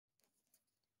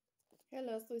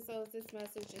Hello, sweet souls. This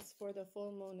message is for the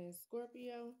full moon in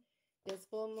Scorpio. This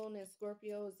full moon in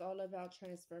Scorpio is all about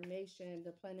transformation.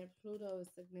 The planet Pluto is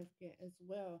significant as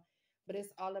well, but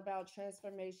it's all about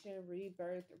transformation,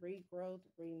 rebirth, regrowth,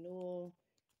 renewal,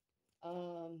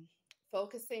 um,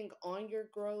 focusing on your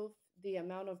growth, the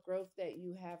amount of growth that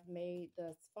you have made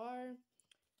thus far.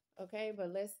 Okay,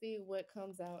 but let's see what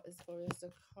comes out as far as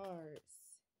the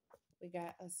cards. We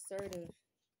got assertive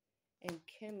and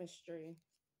chemistry.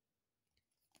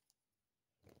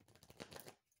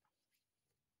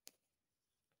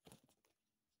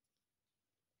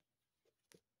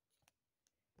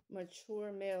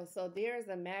 Mature male. So there's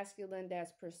a masculine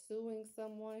that's pursuing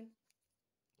someone.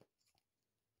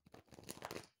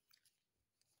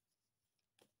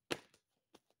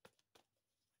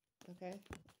 Okay.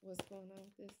 What's going on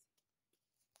with this?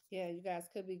 Yeah, you guys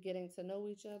could be getting to know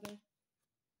each other.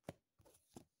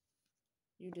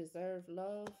 You deserve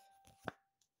love.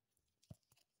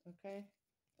 Okay.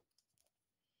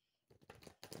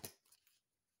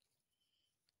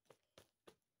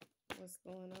 What's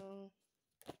going on?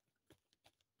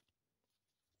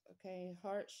 Okay.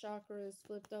 Heart chakra is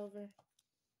flipped over.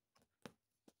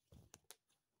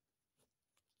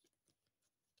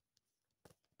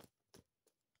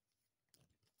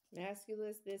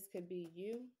 Masculus, this could be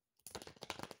you.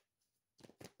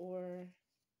 Or,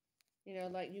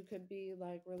 like you could be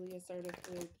like really assertive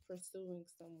with pursuing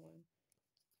someone.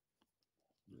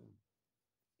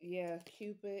 Yeah,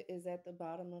 Cupid is at the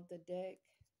bottom of the deck.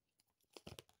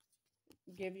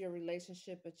 Give your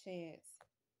relationship a chance.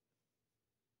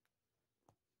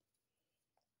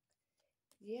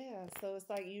 Yeah, so it's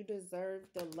like you deserve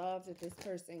the love that this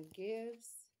person gives.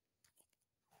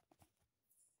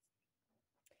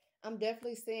 I'm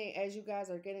definitely seeing as you guys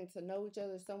are getting to know each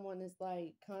other, someone is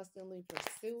like constantly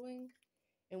pursuing,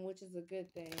 and which is a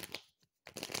good thing.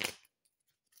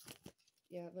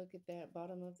 Yeah, look at that.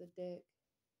 Bottom of the deck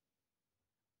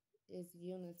is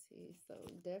unity. So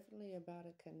definitely about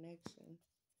a connection.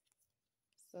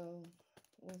 So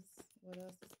what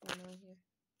else is going on here?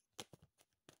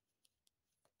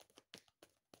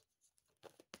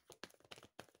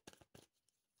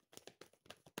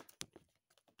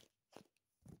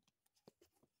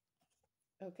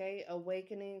 Okay,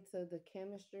 awakening to the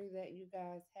chemistry that you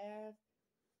guys have.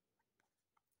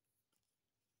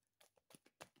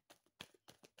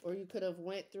 Or you could have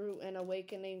went through an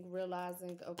awakening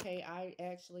realizing, okay, I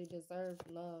actually deserve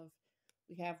love.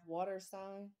 We have water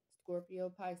sign,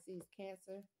 Scorpio, Pisces,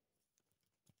 Cancer.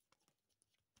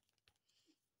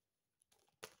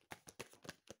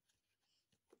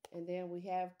 And then we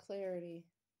have clarity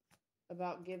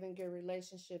about giving your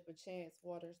relationship a chance,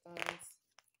 water signs.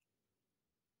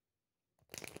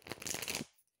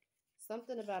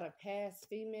 Something about a past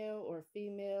female or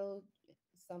female,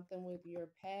 something with your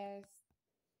past.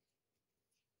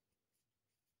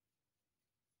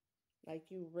 Like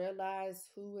you realize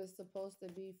who is supposed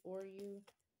to be for you,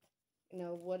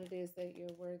 what it is that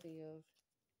you're worthy of.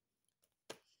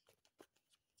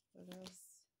 What else?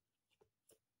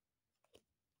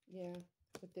 Yeah,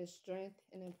 with this strength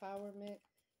and empowerment,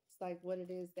 it's like what it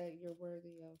is that you're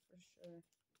worthy of for sure.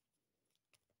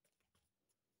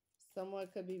 Someone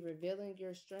could be revealing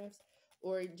your strengths,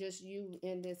 or just you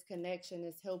in this connection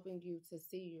is helping you to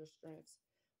see your strengths.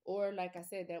 Or, like I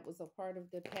said, that was a part of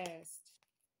the past.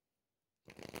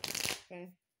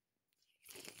 Okay.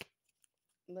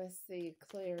 Let's see.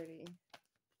 Clarity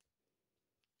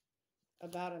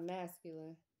about a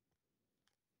masculine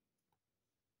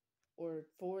or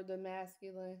for the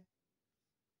masculine.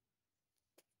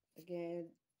 Again,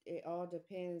 it all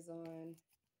depends on,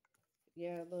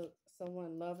 yeah, look,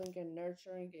 someone loving and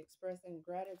nurturing, expressing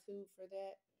gratitude for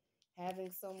that,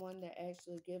 having someone that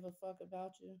actually give a fuck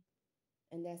about you,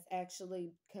 and that's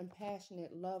actually compassionate,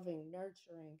 loving,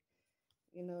 nurturing,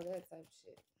 that type of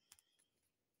shit.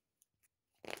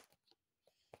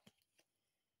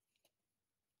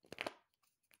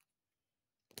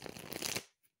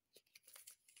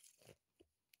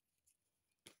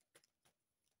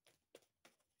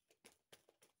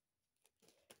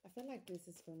 I feel like this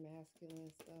is for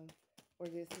masculine stuff, or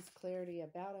this is clarity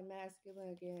about a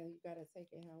masculine. Again, you got to take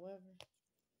it however.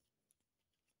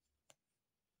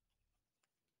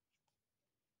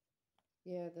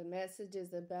 Yeah, the message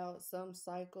is about some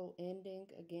cycle ending,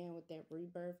 again, with that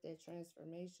rebirth, that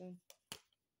transformation.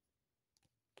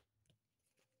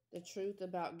 The truth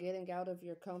about getting out of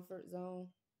your comfort zone.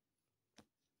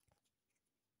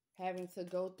 Having to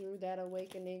go through that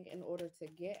awakening in order to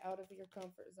get out of your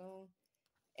comfort zone.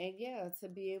 And yeah, to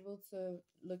be able to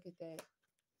look at that.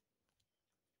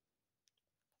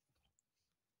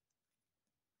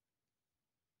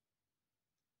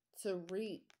 to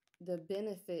reap the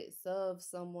benefits of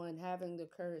someone having the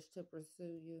courage to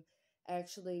pursue you,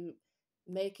 actually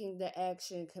making the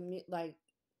action like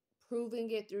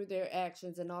proving it through their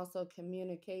actions, and also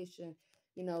communication.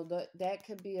 That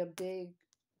could be a big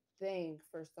thing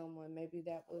for someone. Maybe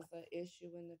that was an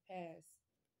issue in the past.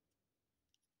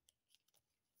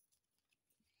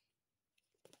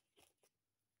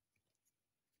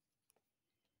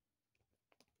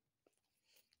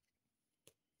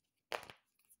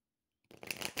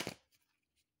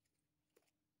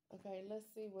 Okay,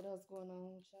 let's see what else going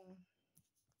on with y'all.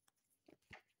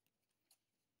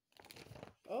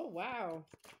 Oh, wow.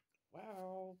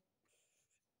 Wow.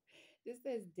 This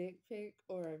says dick pic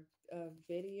or a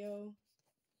video,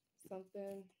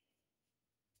 something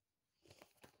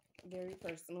very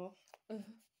personal.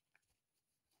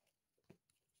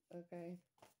 Okay.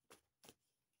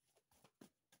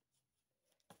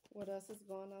 What else is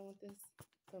going on with this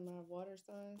for my water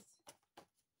signs?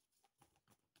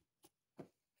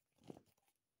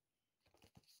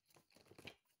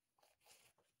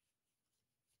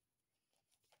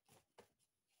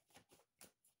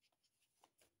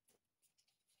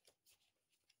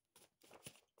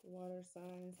 Water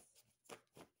signs.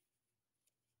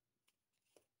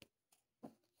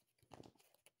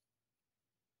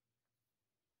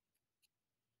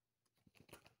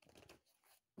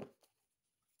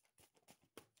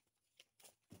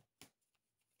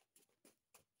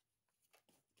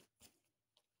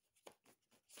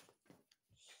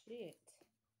 Shit.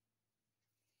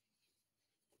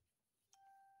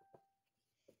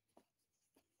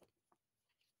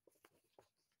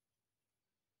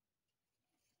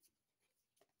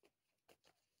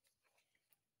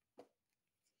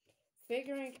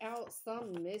 Figuring out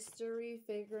some mystery,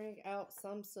 figuring out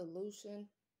some solution,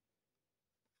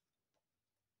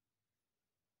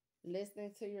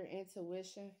 listening to your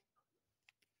intuition.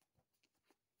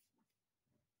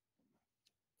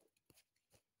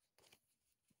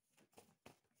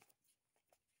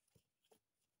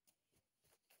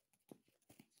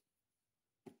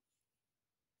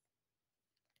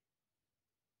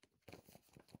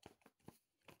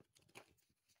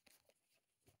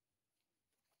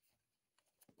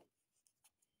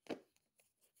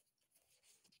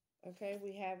 Okay,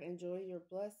 we have enjoy your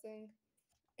blessing.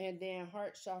 And then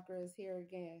heart chakra is here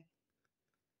again.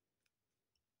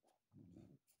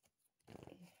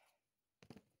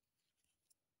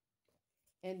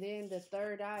 And then the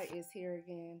third eye is here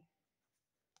again.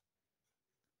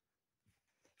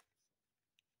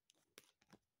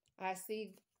 I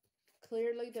see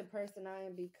clearly the person I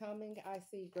am becoming. I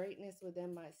see greatness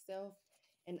within myself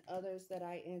and others that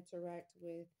I interact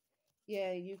with.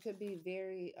 Yeah, you could be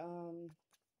very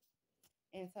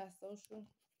antisocial.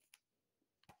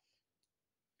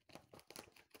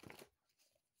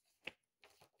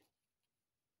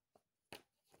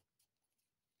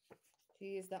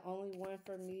 He is the only one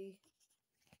for me.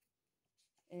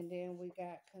 And then we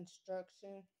got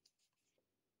construction.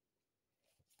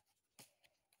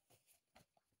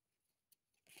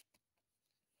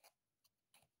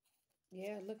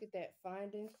 Yeah, look at that.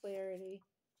 Finding clarity,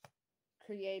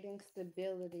 creating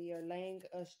stability, or laying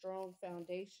a strong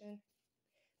foundation.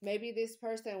 Maybe this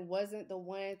person wasn't the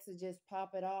one to just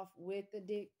pop it off with the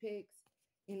dick pics.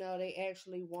 They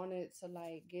actually wanted to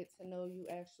like get to know you,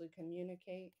 actually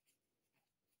communicate.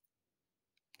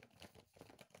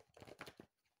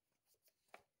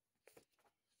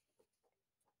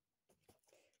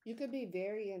 You could be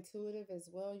very intuitive as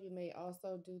well. You may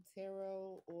also do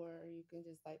tarot, or you can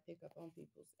just like pick up on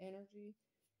people's energy.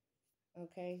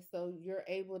 Okay, so you're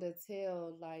able to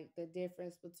tell like the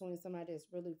difference between somebody that's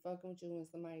really fucking with you and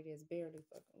somebody that's barely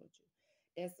fucking with you.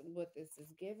 That's what this is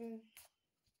giving.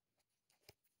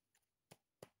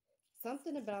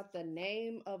 Something about the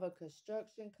name of a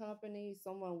construction company,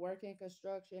 someone working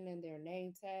construction and their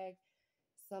name tag,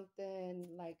 something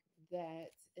like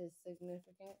that is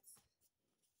significant.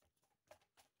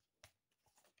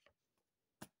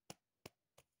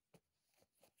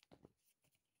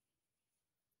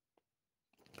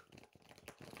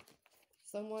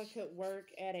 Someone could work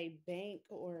at a bank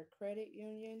or a credit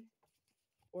union,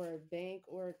 or a bank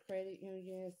or a credit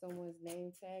union. Someone's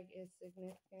name tag is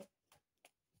significant.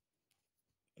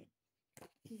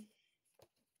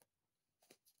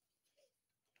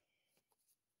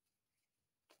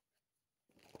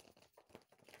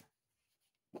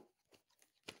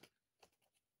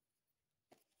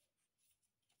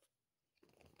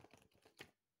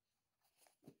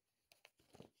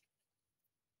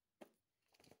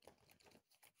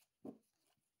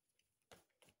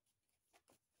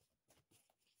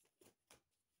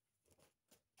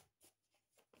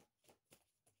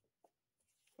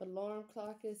 Alarm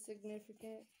clock is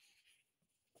significant.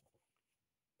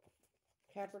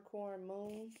 Capricorn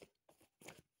moon.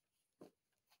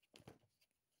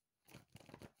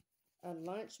 A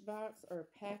lunchbox or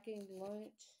packing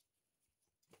lunch.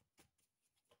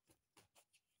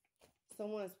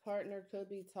 Someone's partner could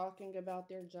be talking about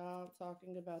their job,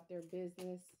 talking about their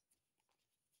business.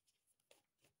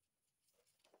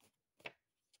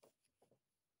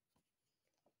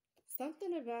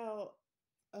 Something about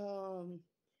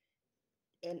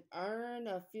an urn,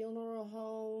 a funeral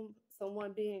home,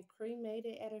 someone being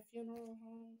cremated at a funeral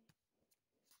home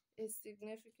is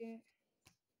significant.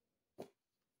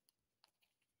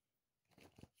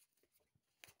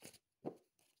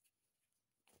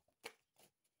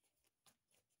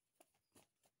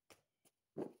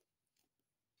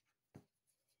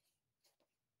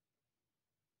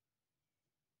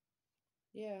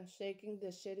 Yeah, shaking the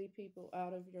shitty people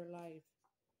out of your life.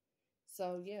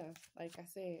 So, yeah, like I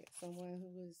said, someone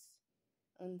who is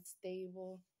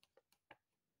unstable.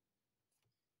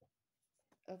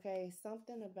 Okay,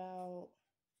 something about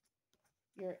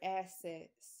your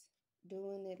assets,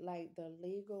 doing it like the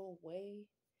legal way.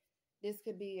 This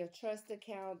could be a trust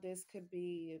account, this could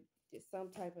be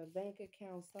some type of bank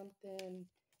account, something,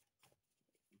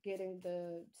 getting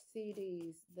the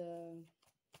CDs,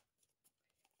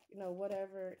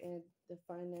 whatever in the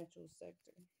financial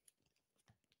sector.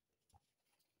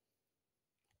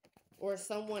 Or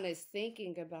someone is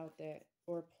thinking about that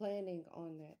or planning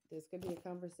on that. This could be a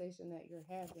conversation that you're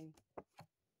having.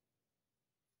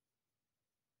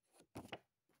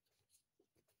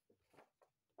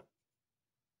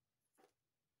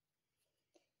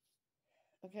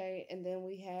 Okay, and then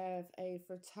we have a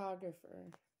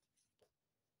photographer.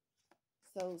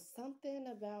 So something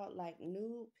about like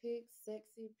nude pics,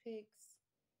 sexy pics,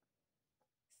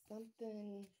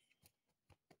 something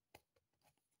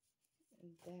in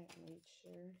that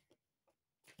nature.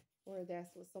 Or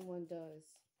that's what someone does.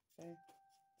 Okay.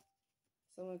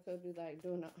 Someone could be like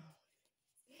doing a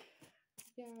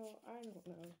yo, I don't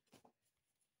know.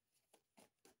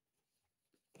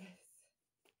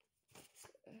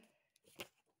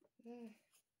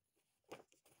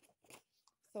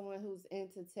 Someone who's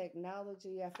into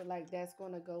technology. I feel like that's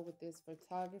going to go with this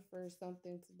photographer,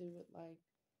 something to do with like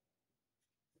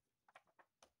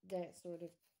that sort of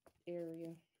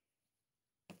area.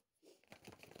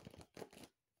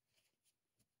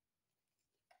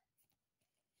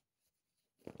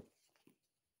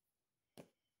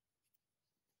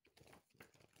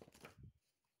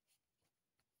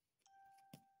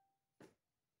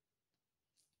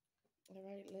 All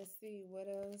right, let's see what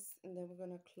else. And then we're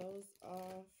going to close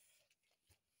off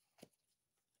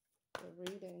the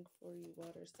reading for you,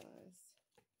 water signs.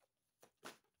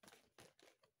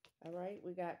 All right,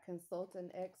 we got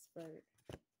consultant expert.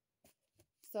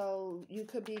 So you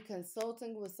could be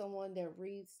consulting with someone that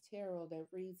reads tarot, that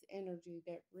reads energy,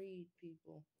 that read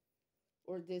people.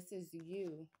 Or this is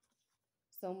you,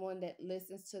 someone that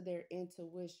listens to their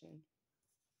intuition.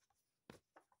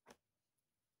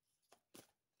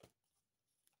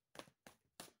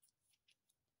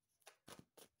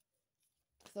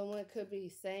 Someone could be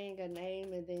saying a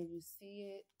name and then you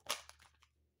see it.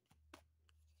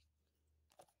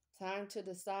 Time to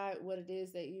decide what it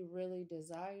is that you really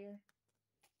desire.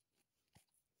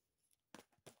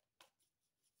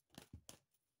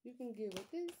 You can get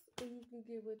with this or you can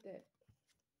get with that.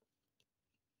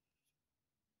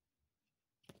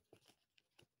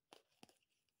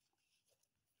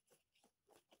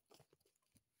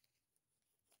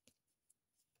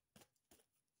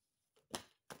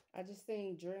 I just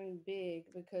think dream big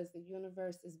because the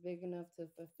universe is big enough to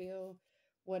fulfill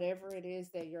whatever it is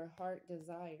that your heart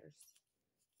desires.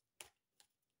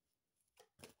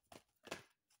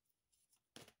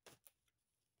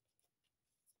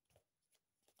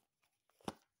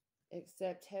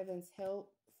 Accept heaven's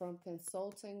help from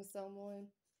consulting someone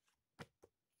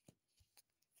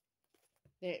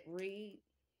that read.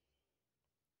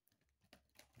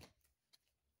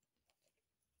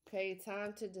 Okay,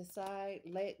 time to decide,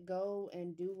 let go,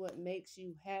 and do what makes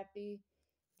you happy.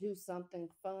 Do something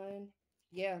fun.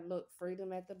 Yeah, look,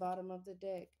 freedom at the bottom of the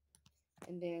deck.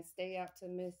 And then stay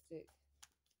optimistic.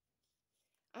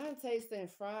 I'm tasting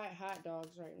fried hot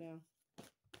dogs right now.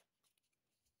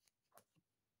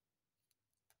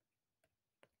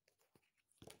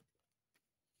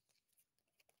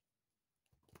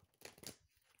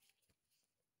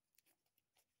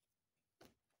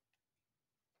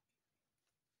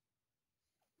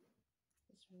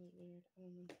 It's really weird. I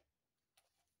don't know.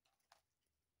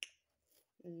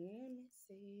 Let me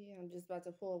see. I'm just about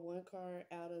to pull one card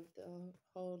out of the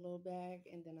whole little bag,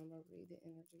 and then I'm going to read the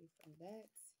energy from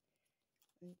that.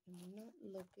 I'm not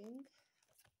looking.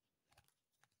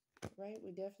 Right?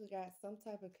 We definitely got some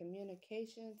type of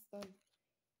communication.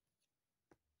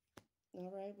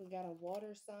 All right, we got a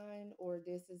water sign, or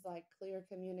this is like clear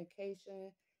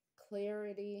communication,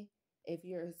 clarity. If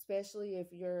you're, especially if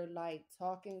you're like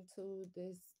talking to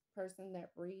this person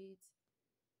that reads,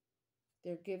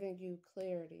 they're giving you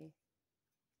clarity.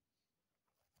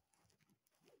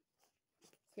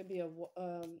 This could be a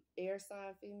air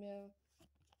sign female.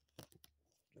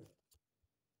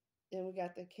 Then we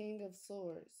got the King of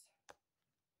Swords.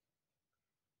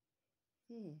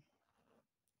 Hmm.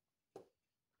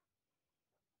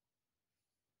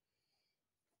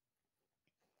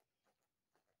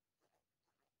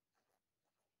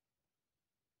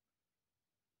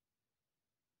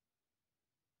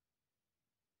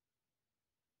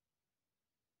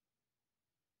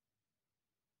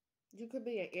 You could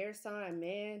be an air sign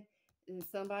man, and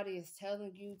somebody is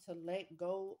telling you to let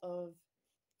go of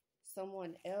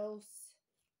someone else.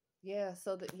 Yeah,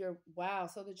 so that your wow,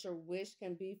 so that your wish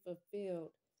can be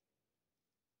fulfilled.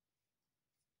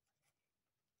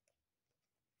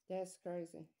 That's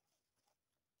crazy.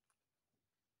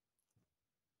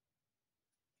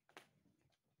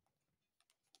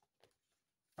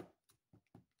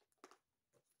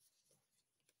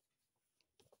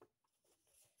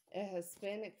 A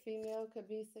Hispanic female could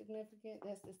be significant.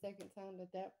 That's the second time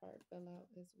that that part fell out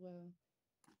as well.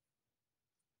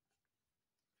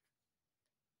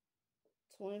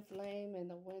 Twin flame in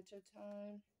the winter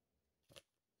time.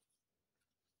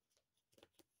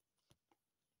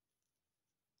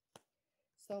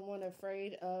 Someone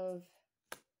afraid of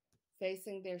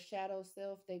facing their shadow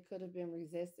self. They could have been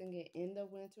resisting it in the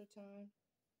winter time.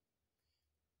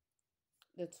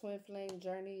 The twin flame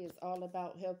journey is all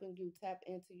about helping you tap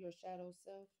into your shadow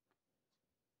self.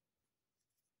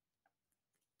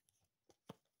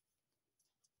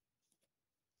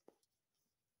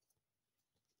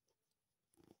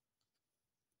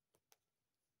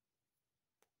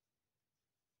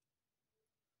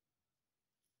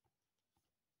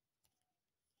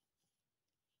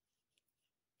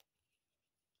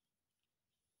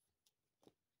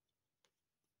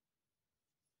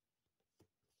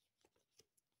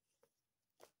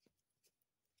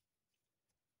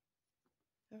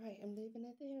 All right, I'm leaving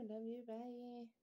it there. Love you. Bye.